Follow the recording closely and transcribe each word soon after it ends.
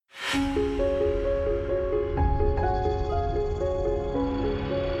Hi,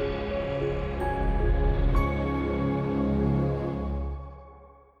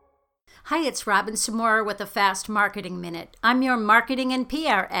 it's Robin Samora with a Fast Marketing Minute. I'm your marketing and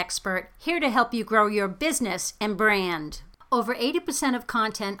PR expert, here to help you grow your business and brand. Over 80% of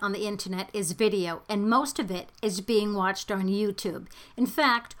content on the internet is video, and most of it is being watched on YouTube. In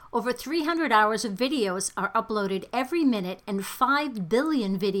fact, over 300 hours of videos are uploaded every minute, and 5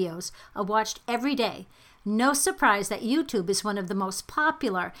 billion videos are watched every day. No surprise that YouTube is one of the most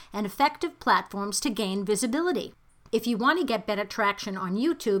popular and effective platforms to gain visibility. If you want to get better traction on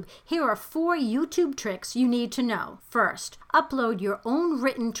YouTube, here are 4 YouTube tricks you need to know. First, upload your own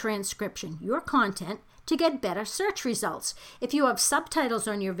written transcription, your content, to get better search results. If you have subtitles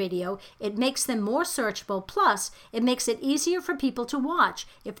on your video, it makes them more searchable, plus it makes it easier for people to watch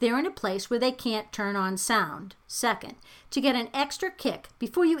if they're in a place where they can't turn on sound. Second, to get an extra kick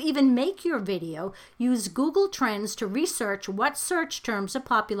before you even make your video, use Google Trends to research what search terms are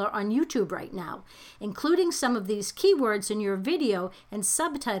popular on YouTube right now. Including some of these keywords in your video and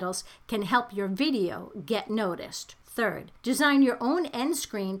subtitles can help your video get noticed. Third, design your own end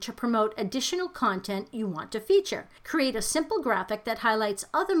screen to promote additional content you want to feature. Create a simple graphic that highlights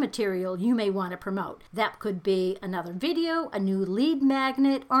other material you may want to promote. That could be another video, a new lead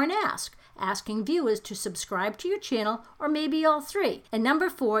magnet, or an ask, asking viewers to subscribe to your channel, or maybe all 3. And number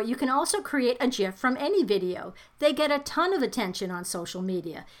 4, you can also create a GIF from any video. They get a ton of attention on social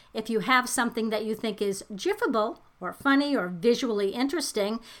media. If you have something that you think is GIFable, or funny, or visually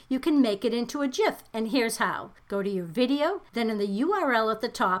interesting, you can make it into a GIF, and here's how. Go to your video, then in the URL at the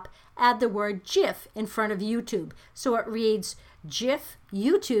top, add the word GIF in front of YouTube, so it reads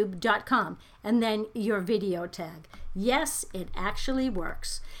gifyoutube.com, and then your video tag. Yes, it actually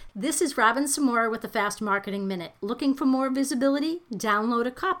works. This is Robin Samora with the Fast Marketing Minute. Looking for more visibility? Download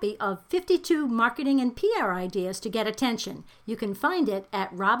a copy of 52 Marketing and PR Ideas to get attention. You can find it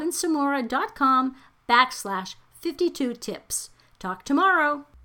at robinsamora.com/52 tips. Talk tomorrow.